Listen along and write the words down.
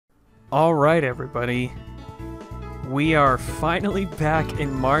All right, everybody. We are finally back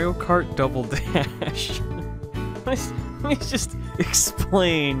in Mario Kart Double Dash. Let me just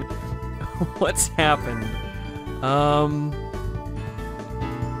explain what's happened.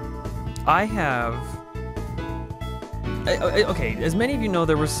 I have... Okay, as many of you know,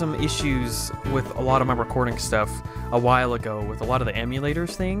 there were some issues with a lot of my recording stuff a while ago with a lot of the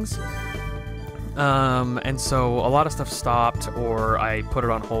emulators things. And so a lot of stuff stopped or I put it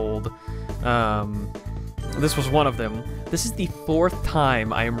on hold. This was one of them. This is the 4th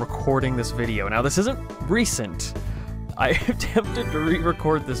time I am recording this video. Now, this isn't recent. I attempted to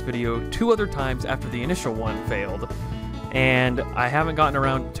re-record this video 2 other times after the initial one failed, and I haven't gotten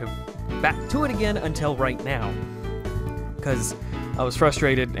around to back to it again until right now, because I was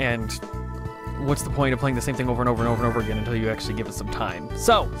frustrated, and what's the point of playing the same thing over and over and over and over again until you actually give it some time?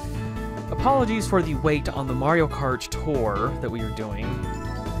 So, apologies for the wait on the Mario Kart tour that we are doing,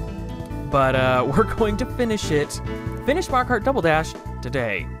 but we're going to finish Mario Kart Double Dash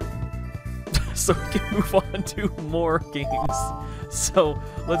today, so we can move on to more games. So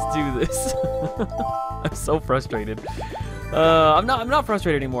let's do this. I'm so frustrated. I'm not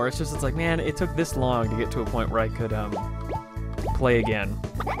frustrated anymore. It's just, it's like, man, it took this long to get to a point where I could play again.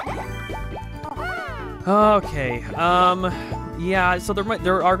 Okay. Yeah. So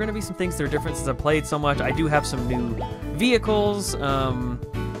there are going to be some things that are different since I've played so much. I do have some new vehicles.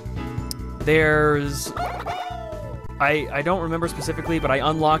 There's... I don't remember specifically, but I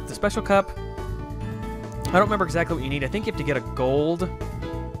unlocked the Special Cup. I don't remember exactly what you need. I think you have to get a gold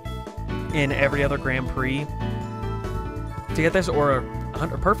in every other Grand Prix to get this, or a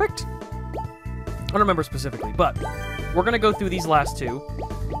 100 perfect? I don't remember specifically, but we're going to go through these last 2.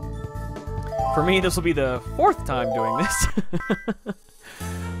 For me, this will be the 4th time doing this.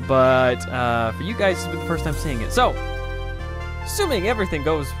 But for you guys, this will be the first time seeing it. So, assuming everything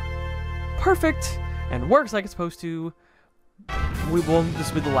goes perfect and works like it's supposed to, this will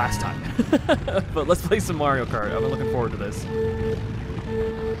be the last time. But let's play some Mario Kart. I've been looking forward to this.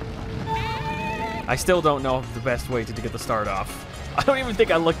 I still don't know the best way to get the start off. I don't even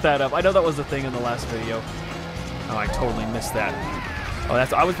think I looked that up. I know that was the thing in the last video. Oh, I totally missed that. Oh,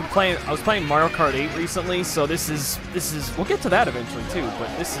 I was playing Mario Kart 8 recently, so this is we'll get to that eventually too, but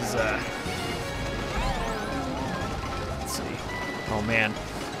this is let's see. Oh man.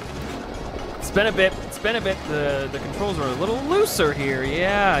 It's been a bit. The controls are a little looser here.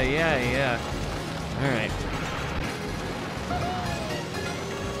 Yeah. All right.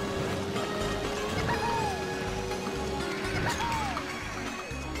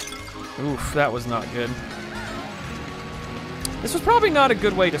 Oof, that was not good. This was probably not a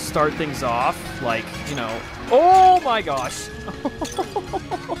good way to start things off. Like, you know. Oh my gosh.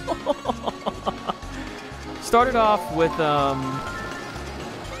 Started off with I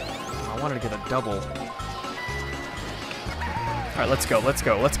wanted to get a double. All right, let's go. Let's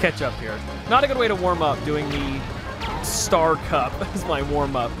catch up here. Not a good way to warm up, doing the Star Cup as my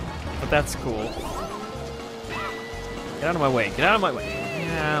warm-up, but that's cool. Get out of my way. Get out of my way.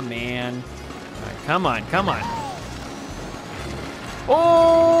 Yeah, man. All right, come on.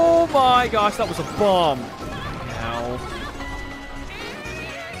 Oh my gosh, that was a bomb. Ow.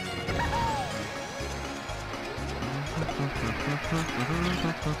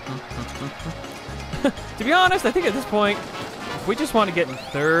 To be honest, I think at this point, if we just want to get in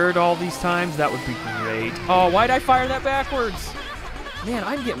 3rd all these times, that would be great. Oh, why'd I fire that backwards? Man,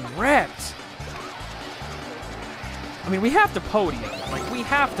 I'm getting wrecked. I mean, we have to podium. Like, we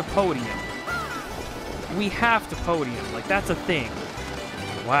have to podium. Like, that's a thing.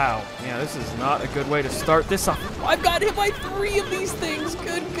 Wow. Yeah, this is not a good way to start this off. I've got hit by 3 of these things.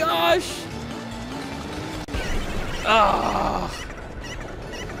 Good gosh. Ah.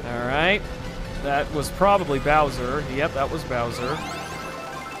 All right. That was probably Bowser. Yep, that was Bowser.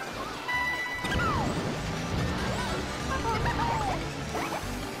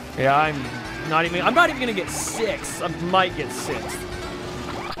 Yeah, I'm not even gonna get 6. I might get 6th.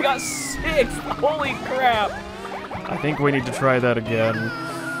 I got 6th. Holy crap. I think we need to try that again.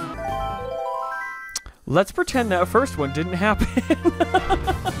 Let's pretend that first one didn't happen.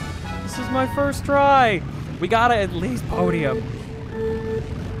 This is my first try. We gotta at least podium.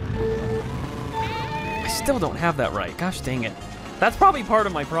 I still don't have that right. Gosh dang it. That's probably part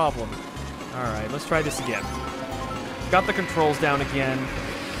of my problem. Alright, let's try this again. Got the controls down again.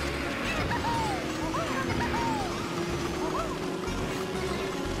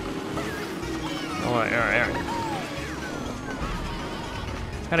 Alright.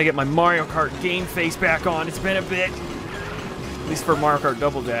 Gotta get my Mario Kart game face back on. It's been a bit. At least for Mario Kart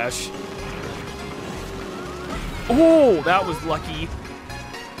Double Dash. Oh, that was lucky.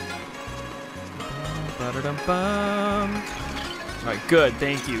 Ba-da-dum-bum. All right, good.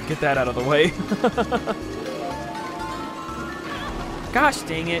 Thank you. Get that out of the way. Gosh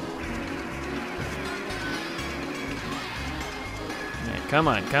dang it. Right, come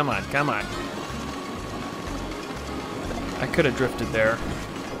on, come on, come on. I could have drifted there.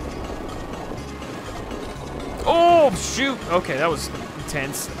 Oh, shoot. Okay, that was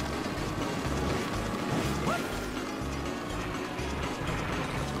intense.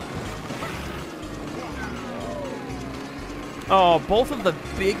 Oh, both of the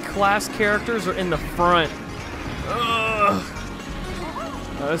big class characters are in the front. Ugh.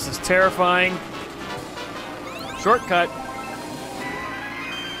 Oh, this is terrifying. Shortcut.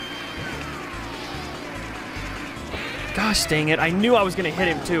 Gosh dang it, I knew I was gonna hit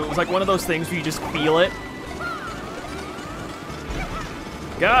him too. It was like one of those things where you just feel it.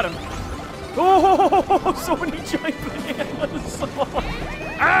 Got him. Oh, so many giant bananas.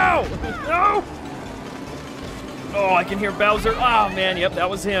 Ow! No! Oh, I can hear Bowser. Oh, man, yep, that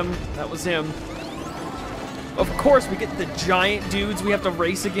was him. That was him. Of course, we get the giant dudes we have to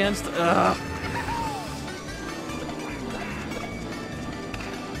race against. Ugh.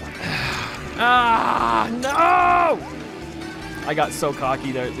 Ah, no! I got so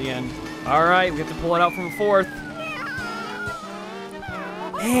cocky there at the end. All right, we have to pull it out from fourth.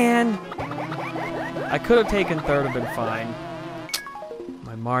 Man, I could have taken third and been fine.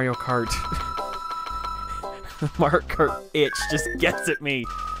 My Mario Kart. Mario Kart itch just gets at me.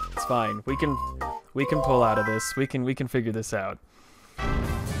 It's fine. We can pull out of this. We can figure this out.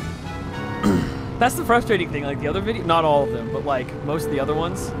 That's the frustrating thing. Like the other video, not all of them, but like most of the other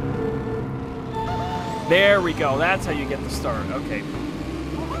ones. There we go. That's how you get the start. Okay.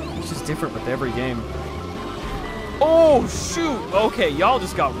 It's just different with every game. Oh shoot! Okay, y'all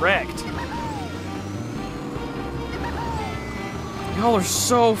just got wrecked. Y'all are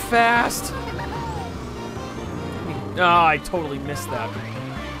so fast. Oh, I totally missed that.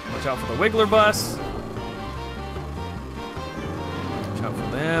 Watch out for the Wiggler bus. Watch out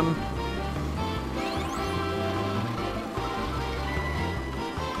for them.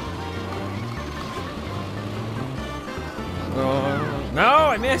 No,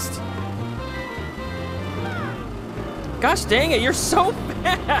 I missed. Gosh dang it, you're so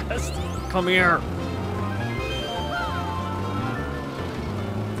fast. Come here.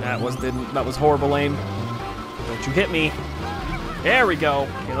 That was horrible aim. Don't you hit me. There we go.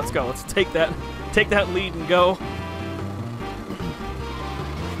 Okay, let's go. Let's take that lead and go.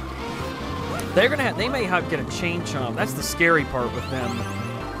 They may get a chain chomp. That's the scary part with them.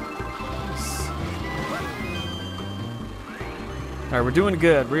 All right, we're doing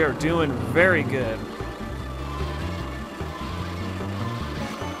good. We are doing very good.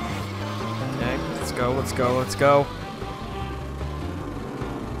 Okay, let's go, let's go, let's go.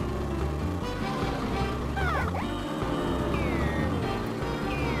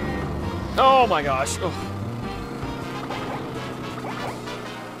 Oh my gosh. Ugh.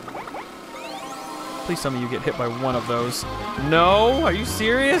 Please some of you get hit by one of those. No? Are you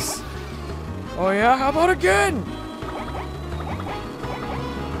serious? Oh yeah? How about again?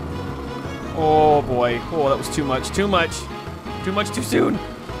 Oh boy. Oh, that was too much. Too much. Too much too soon.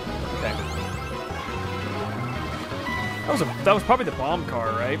 Okay. That was probably the bomb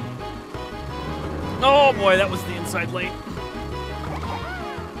car, right? Oh boy, that was the inside lane.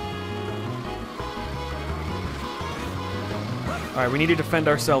 Alright, we need to defend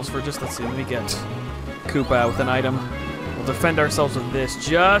ourselves for just, let's see, let me get Koopa with an item. We'll defend ourselves with this,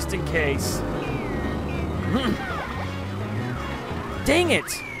 just in case. Dang it!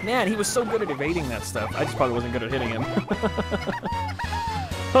 Man, he was so good at evading that stuff. I just probably wasn't good at hitting him.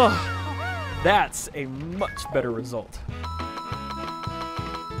 Oh, that's a much better result.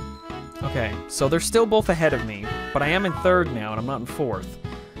 Okay, so they're still both ahead of me, but I am in third now, and I'm not in fourth.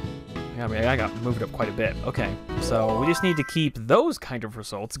 I mean, I got moved up quite a bit. Okay, so we just need to keep those kind of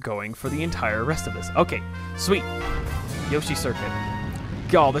results going for the entire rest of this. Okay, sweet. Yoshi Circuit.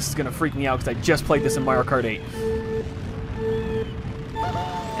 Oh, this is gonna freak me out because I just played this in Mario Kart 8.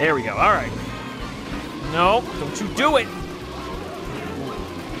 There we go, all right. No, don't you do it.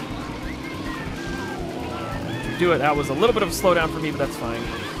 Don't you do it. That was a little bit of a slowdown for me, but that's fine.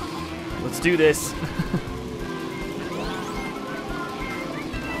 Let's do this.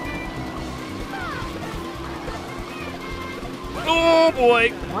 Oh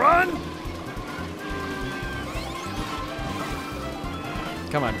boy, run!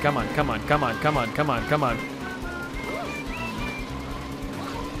 Come on, come on, come on, come on, come on, come on, come on.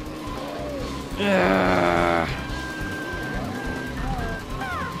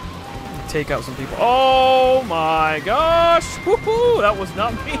 Take out some people. Oh my gosh! Woohoo! That was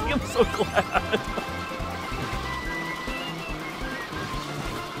not me. I'm so glad.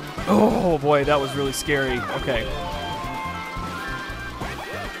 Oh boy, that was really scary. Okay.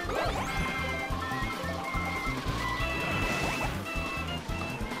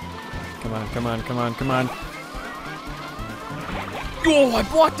 Come on, come on, come on, come on. Oh, I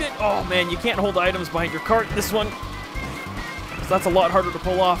blocked it! Oh man, you can't hold items behind your cart in this one. So that's a lot harder to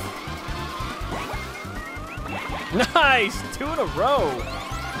pull off. Nice! 2 in a row.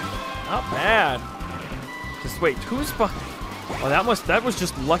 Not bad. Just wait, who's behind? Oh, that was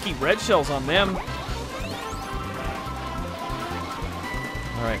just lucky red shells on them.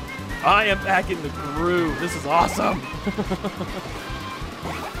 All right, I am back in the groove. This is awesome.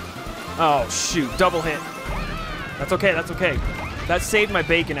 Oh shoot, double hit. That's okay, that's okay. That saved my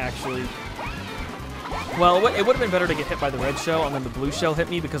bacon actually. Well, it would have been better to get hit by the red shell and then the blue shell hit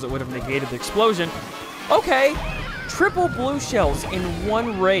me because it would have negated the explosion. Okay, triple blue shells in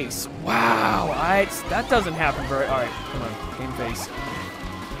one race. Wow, that doesn't happen very. All right, come on, game face.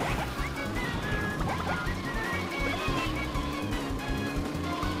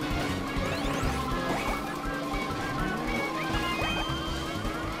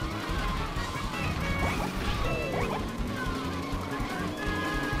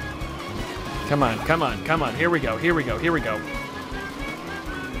 Come on, come on, come on. Here we go, here we go, here we go.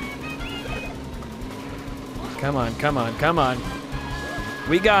 Come on, come on, come on.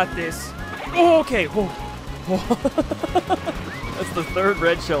 We got this. Oh, okay. Oh. Oh. That's the 3rd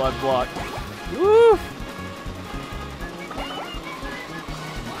red shell I've blocked. Woo!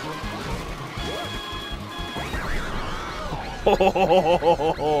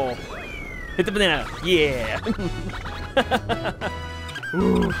 Oh. Hit the banana. Yeah.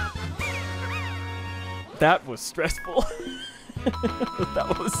 Ooh. That was stressful.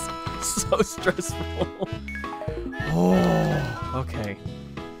 That was so stressful. Oh, okay.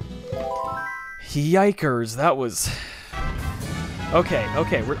 Yikers, that was... Okay,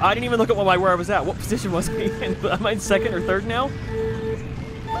 okay. I didn't even look at where I was at. What position was I in? Am I in 2nd or 3rd now?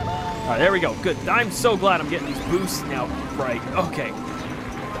 All right, there we go. Good. I'm so glad I'm getting these boosts now right. Okay.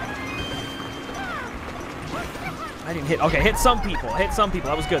 I didn't hit... Okay, hit some people. Hit some people.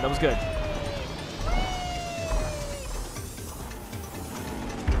 That was good. That was good.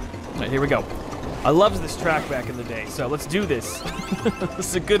 All right, here we go. I loved this track back in the day, so let's do this. This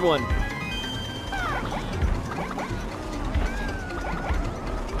is a good one.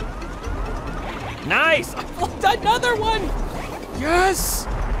 Nice! I blocked another one! Yes!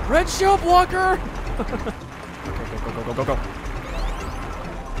 Red shell blocker! Okay, go.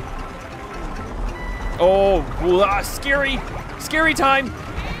 Oh, scary! Scary time!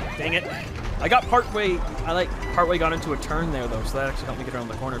 Dang it. I got partway got into a turn there though, so that actually helped me get around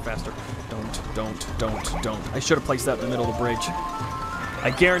the corner faster. Don't. I should have placed that in the middle of the bridge.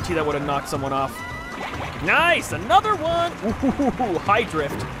 I guarantee that would have knocked someone off. Nice! Another one! Ooh, high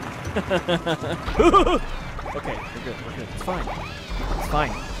drift. Okay, we're good. It's fine. It's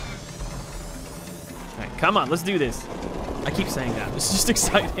fine. Alright, come on, let's do this. I keep saying that. It's just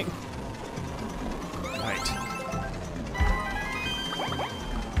exciting. Alright.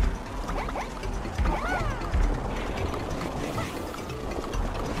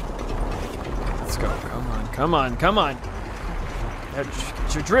 Let's go. Come on.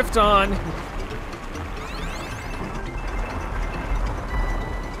 Get your drift on.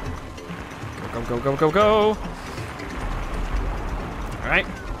 Go.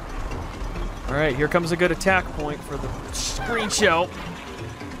 All right, here comes a good attack point for the screen shell.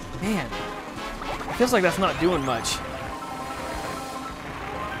 Man, it feels like that's not doing much.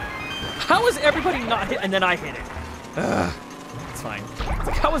 How is everybody not hit and then I hit it? Ugh, it's fine. It's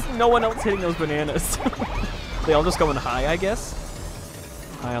like, how is no one else hitting those bananas? They all just going high, I guess?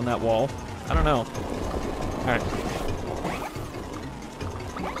 High on that wall. I don't know. All right.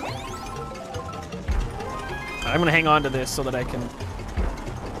 I'm gonna hang on to this so that I can...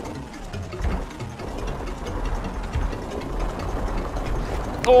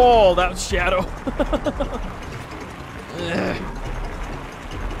 Oh, that was Shadow.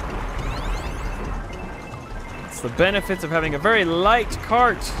 It's the benefits of having a very light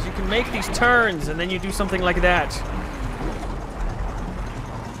cart. You can make these turns and then you do something like that.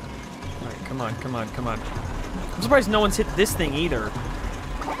 All right, come on. I'm surprised no one's hit this thing either.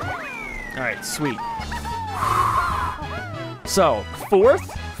 All right, sweet. So, first.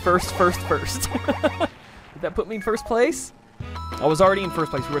 Did that put me in first place? I was already in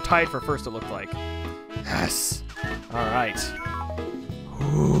first place. We were tied for first, it looked like. Yes. All right.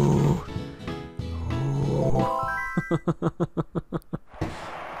 Ooh.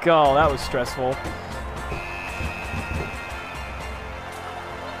 God, that was stressful.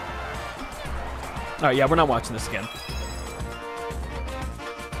 All right, yeah, we're not watching this again.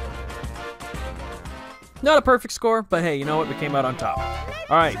 Not a perfect score, but hey, you know what? We came out on top.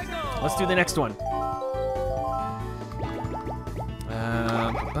 All right, let's do the next one.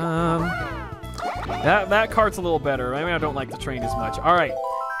 That cart's a little better. I mean, I don't like the train as much. All right,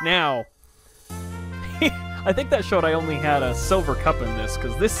 now, I think that showed I only had a silver cup in this,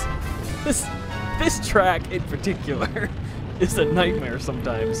 because this track in particular is a nightmare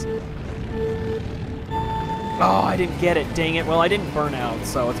sometimes. Oh, I didn't get it. Dang it. Well, I didn't burn out,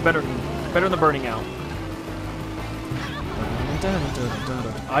 so it's better than burning out.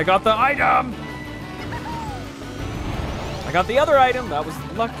 I got the item! I got the other item. That was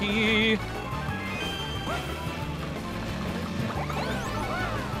lucky.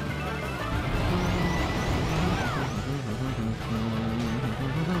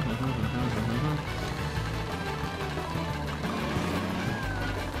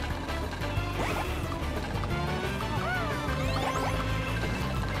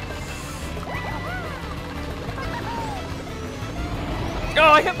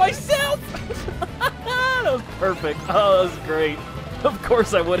 Oh, I hit myself! That was perfect. Oh, that was great. Of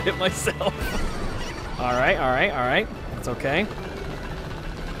course I would hit myself. All right. That's okay.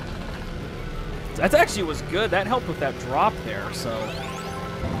 That actually was good. That helped with that drop there, so.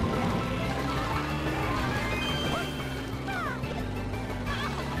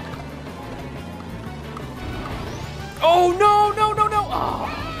 Oh, no.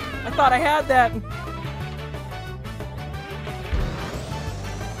 Oh, I thought I had that.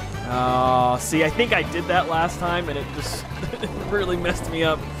 Oh, see, I think I did that last time, and it just really messed me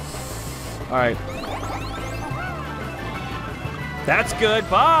up. All right. That's good.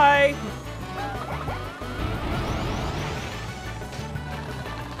 Bye.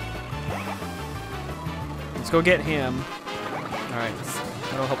 Let's go get him. All right.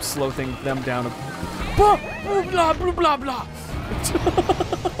 That'll help slow them down. Blah, blah, blah, blah, blah.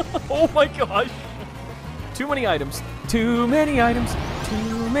 Oh, my gosh. Too many items. Too many items.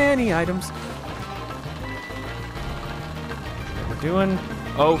 Too many items. We're doing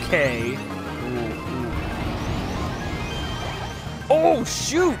okay. Ooh. Oh,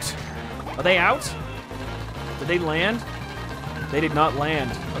 shoot! Are they out? Did they land? They did not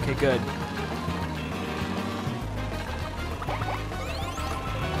land. Okay, good.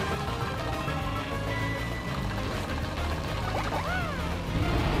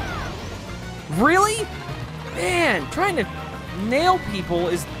 Really? Man, trying to nail people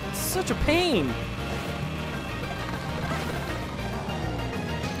is such a pain.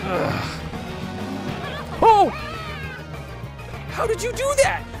 Ugh. Oh! How did you do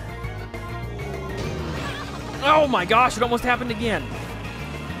that? Oh my gosh, it almost happened again.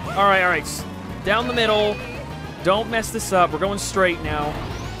 All right. Down the middle. Don't mess this up. We're going straight now.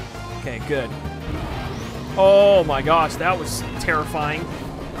 Okay, good. Oh my gosh, that was terrifying.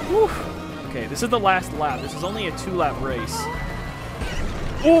 Whew. Okay, this is the last lap. This is only a 2-lap race.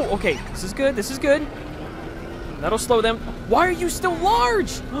 Oh, okay. This is good. That'll slow them. Why are you still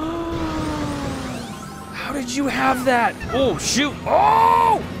large? How did you have that? Oh, shoot.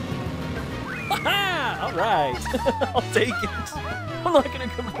 Oh! All right. I'll take it. I'm not going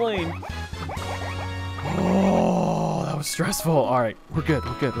to complain. Oh, that was stressful. All right. We're good.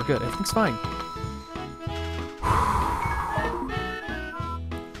 Everything's fine.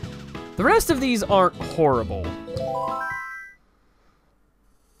 The rest of these aren't horrible.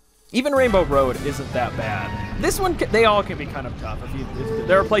 Even Rainbow Road isn't that bad. This one, they all can be kind of tough. If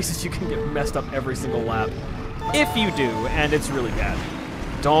there are places you can get messed up every single lap. If you do, and it's really bad.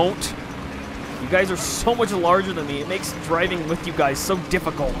 Don't. You guys are so much larger than me. It makes driving with you guys so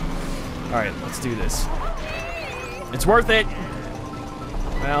difficult. All right, let's do this. It's worth it.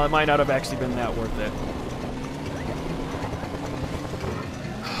 Well, it might not have actually been that worth it.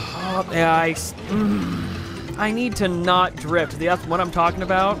 Oh, yeah, I need to not drift. That's what I'm talking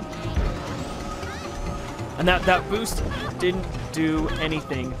about. And that boost didn't do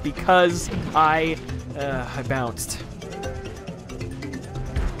anything because I bounced.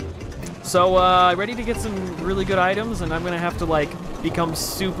 So, ready to get some really good items, and I'm gonna have to, like, become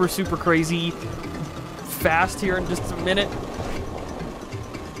super, super crazy fast here in just a minute.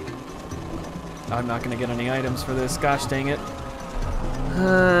 I'm not gonna get any items for this. Gosh dang it.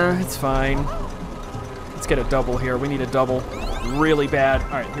 It's fine. Let's get a double here. We need a double really bad. All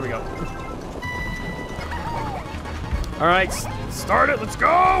right, here we go. All right, start it. Let's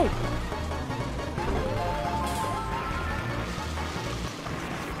go.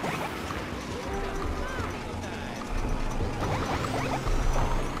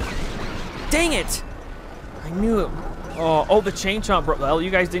 Dang it. I knew it. Oh, the chain chomp broke. Well, you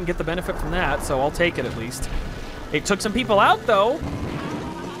guys didn't get the benefit from that, so I'll take it at least. It took some people out, though.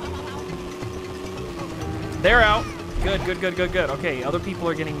 They're out. Good, good, good, good, good. Okay, other people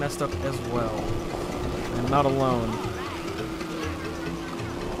are getting messed up as well. I'm not alone.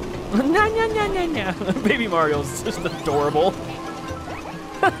 Nah, nah, nah, nah, nah. Baby Mario's just adorable.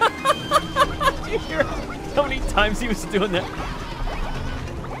 Did you hear how many times he was doing that?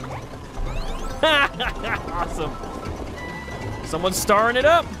 Awesome. Someone's starring it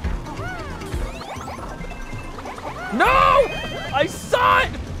up. No! I saw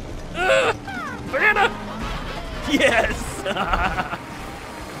it! Ugh! Banana! Yes!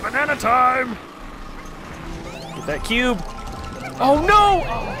 Banana time! Get that cube. Oh no!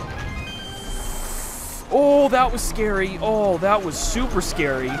 Oh, that was scary. Oh, that was super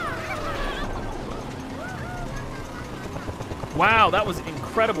scary. Wow, that was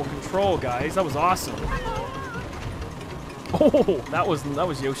incredible control, guys. That was awesome. Oh, that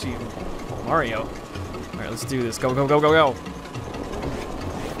was Yoshi and Mario. All right, let's do this. Go, go, go, go, go.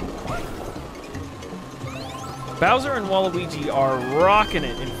 Bowser and Waluigi are rocking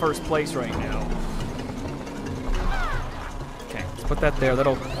it in first place right now. Okay, let's put that there.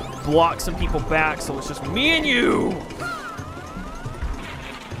 That'll block some people back, so it's just me and you.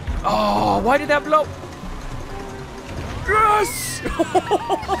 Oh, why did that blow? Yes! Did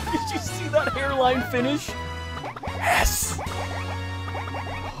you see that hairline finish? Yes!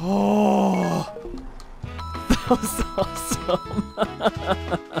 Oh, that was awesome.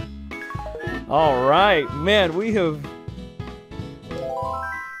 All right, man, we have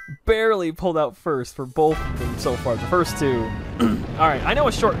barely pulled out first for both of them so far, the first two. All right, I know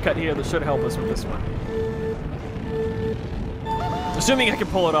a shortcut here that should help us with this one. Assuming I can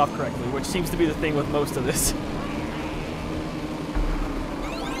pull it off correctly, which seems to be the thing with most of this.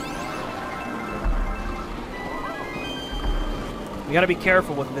 We gotta be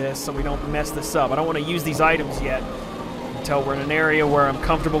careful with this so we don't mess this up. I don't want to use these items yet until we're in an area where I'm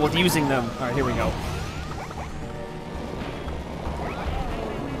comfortable with using them. All right, here we go.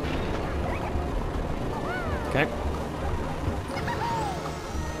 Okay.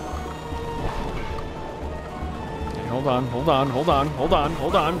 Okay, hold on, hold on, hold on, hold on,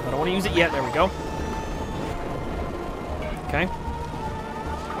 hold on. I don't want to use it yet. There we go. Okay.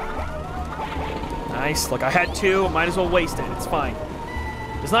 Nice. Look, I had two. Might as well waste it. It's fine.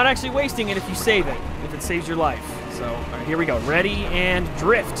 It's not actually wasting it if you save it, if it saves your life. So, all right, here we go. Ready and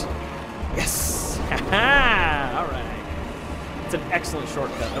drift. Yes. Ha-ha. All right. It's an excellent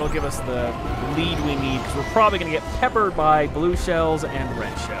shortcut. That'll give us the lead we need because we're probably going to get peppered by blue shells and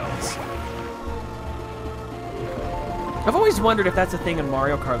red shells. I've always wondered if that's a thing in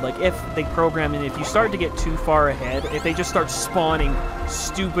Mario Kart, like if they program in, if you start to get too far ahead, if they just start spawning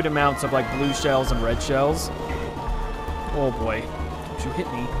stupid amounts of like blue shells and red shells. Oh boy, don't you hit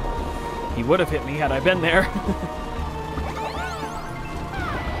me. He would have hit me had I been there.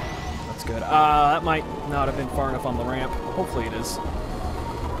 That's good. That might not have been far enough on the ramp. Hopefully it is.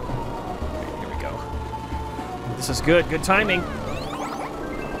 Okay, here we go. This is good, good timing.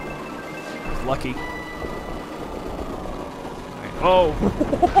 Lucky. Oh,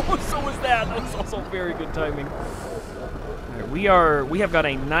 so was that. That was also very good timing. All right, we have got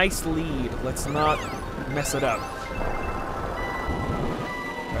a nice lead. Let's not mess it up.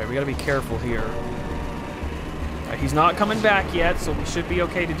 All right, we gotta be careful here. All right, he's not coming back yet, so we should be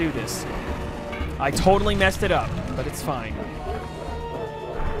okay to do this. I totally messed it up, but it's fine.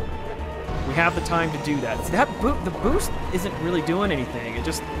 We have the time to do that. See, the boost isn't really doing anything. It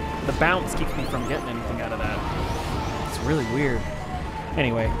just, the bounce keeps me from getting anything out of that. It's really weird.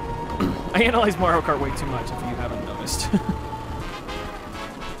 Anyway, I analyze Mario Kart way too much if you haven't noticed.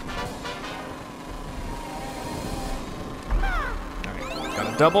 Alright,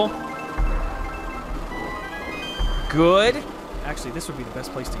 got a double. Good. Actually, this would be the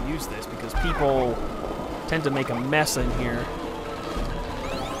best place to use this because people tend to make a mess in here.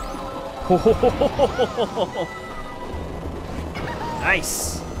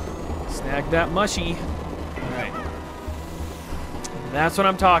 Nice. Snag that mushy. Alright. That's what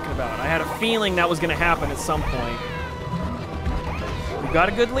I'm talking about. I had a feeling that was going to happen at some point. We've got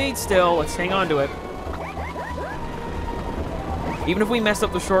a good lead still. Let's hang on to it. Even if we mess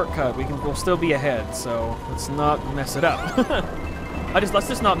up the shortcut, we'll still be ahead. So let's not mess it up. Let's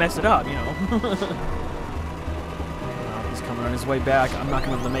just not mess it up, you know. He's coming on his way back. I'm not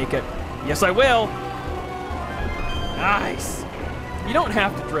going to be able to make it. Yes, I will. Nice. You don't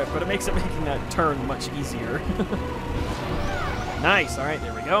have to drift, but it makes it making that turn much easier. Nice. All right,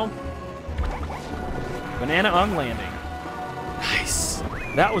 there we go. Banana on landing. Nice.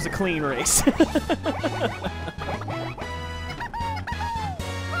 That was a clean race.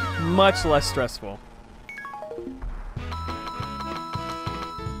 Much less stressful.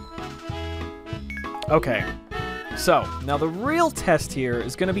 Okay. So, now the real test here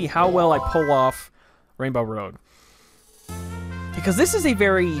is going to be how well I pull off Rainbow Road. Because this is a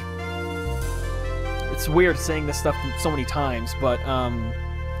very... It's weird saying this stuff so many times, but,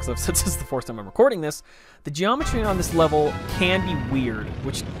 because I've said this is the fourth time I'm recording this, the geometry on this level can be weird,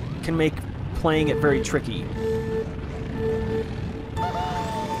 which can make playing it very tricky.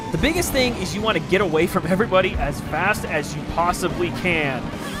 The biggest thing is you want to get away from everybody as fast as you possibly can.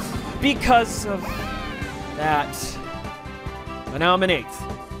 Because of that. But now I'm in 8th.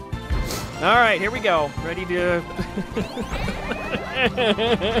 Alright, here we go. Ready to...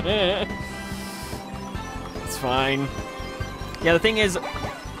 It's fine. Yeah, the thing is,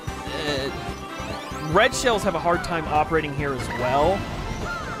 red shells have a hard time operating here as well.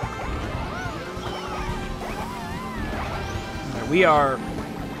 Right, we are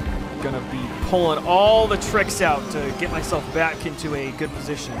gonna be pulling all the tricks out to get myself back into a good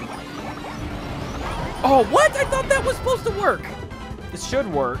position. Oh, what? I thought that was supposed to work. It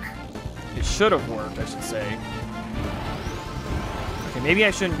should work. It should have worked, I should say. Okay, maybe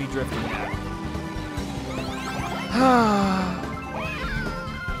I shouldn't be drifting yet.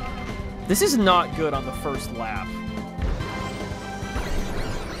 This is not good on the first lap.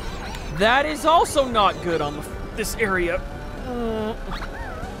 That is also not good on this area.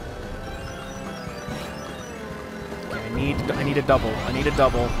 Okay, I need a double. I need a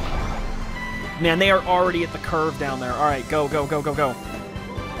double. Man, they are already at the curve down there. All right, go, go, go, go, go.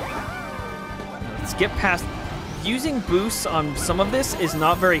 Let's get past... Using boosts on some of this is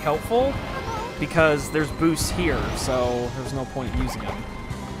not very helpful because there's boosts here, so there's no point using them.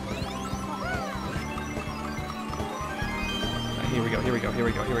 Right, here we go, here we go, here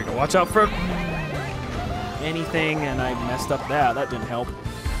we go, here we go. Watch out for anything, and I messed up that. That didn't help.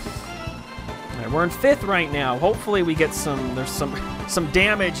 All right, we're in 5th right now. Hopefully we get some... There's some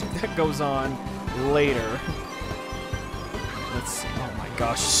damage that goes on later. Let's see. Oh my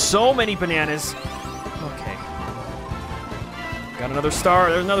gosh, so many bananas. Okay. Got another star.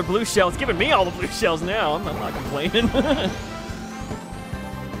 There's another blue shell. It's giving me all the blue shells now. I'm not complaining.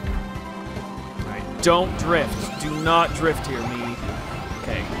 Alright, don't drift. Do not drift here, me.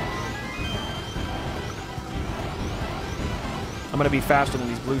 Okay. I'm gonna be faster than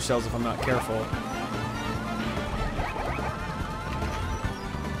these blue shells if I'm not careful.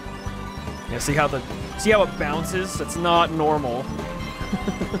 Yeah, see how it bounces? That's not normal.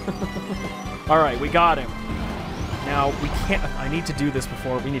 Alright, we got him. Now, we can't... I need to do this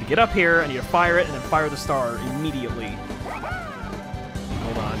before... We need to get up here, I need to fire it, and then fire the star immediately.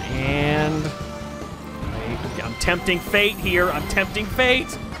 Hold on, and... Wait, I'm tempting fate here. I'm tempting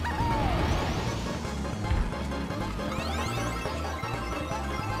fate!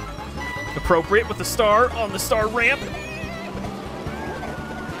 Appropriate with the star on the star ramp.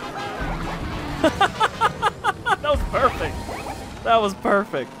 That was perfect. That was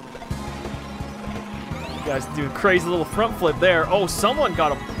perfect. You guys do a crazy little front flip there. Oh, someone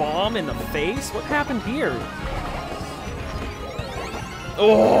got a bomb in the face? What happened here?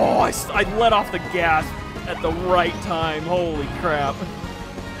 Oh, I let off the gas at the right time. Holy crap.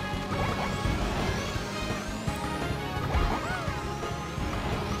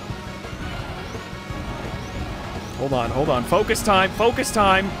 Hold on, hold on. Focus time, focus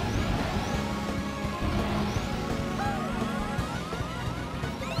time.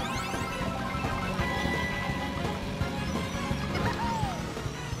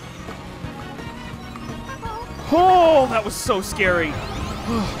 Oh, that was so scary.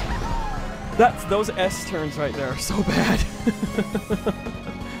 Those S turns right there are so bad.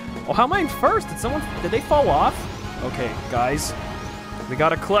 Oh, how am I in first? Did they fall off? Okay, guys. We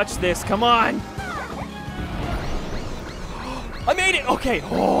gotta clutch this, come on! I made it! Okay,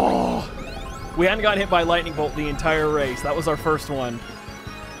 oh! We hadn't gotten hit by a lightning bolt the entire race. That was our first one.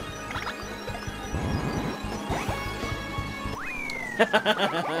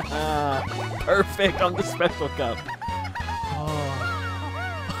 Perfect on the special cup. Oh.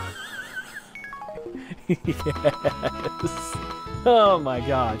 Yes. Oh my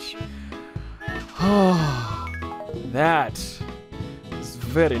gosh. Oh, that is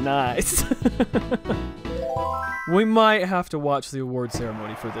very nice. We might have to watch the award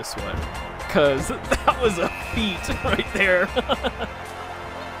ceremony for this one, because that was a feat right there.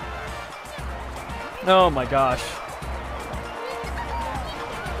 Oh my gosh.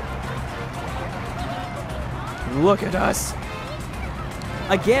 Look at us.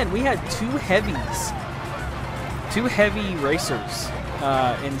 Again, we had two heavies. Two heavy racers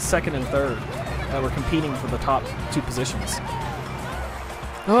in second and third that were competing for the top 2 positions.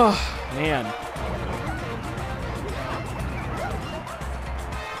 Oh, man.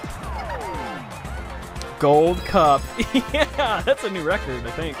 gold cup. Yeah, that's a new record,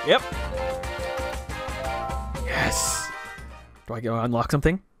 I think. Yep. Yes. Do I go unlock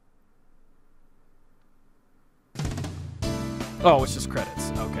something? Oh, it's just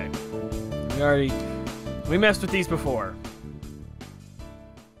credits. Okay. We messed with these before.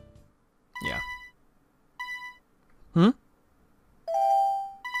 Yeah.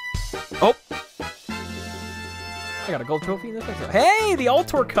 Oh. I got a gold trophy in this episode. Hey, the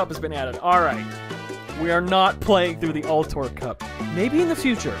Altor Cup has been added. All right. We are not playing through the Altor Cup. Maybe in the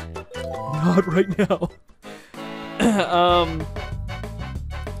future. Not right now.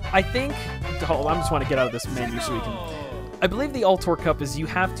 I think... Hold on, I just want to get out of this menu so we can... I believe the Altor Cup is you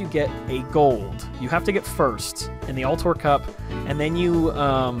have to get a gold. You have to get first in the Altor Cup, and then you...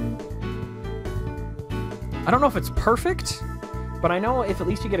 I don't know if it's perfect, but I know if at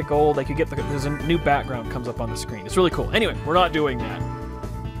least you get a gold, like you get there's a new background comes up on the screen. It's really cool. Anyway, we're not doing that.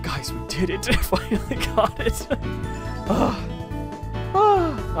 Guys, we did it. I finally got it.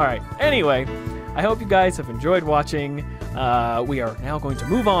 All right. Anyway, I hope you guys have enjoyed watching. We are now going to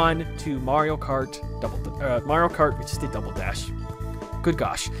move on to Mario Kart Mario Kart. We just did Double Dash. Good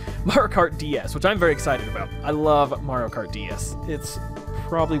gosh, Mario Kart DS, which I'm very excited about. I love Mario Kart DS. It's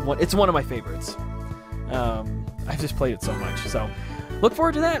probably one of my favorites. I've just played it so much. So look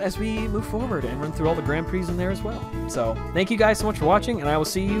forward to that as we move forward and run through all the Grand Prix in there as well. So thank you guys so much for watching, and I will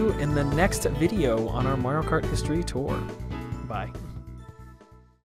see you in the next video on our Mario Kart history tour. Bye.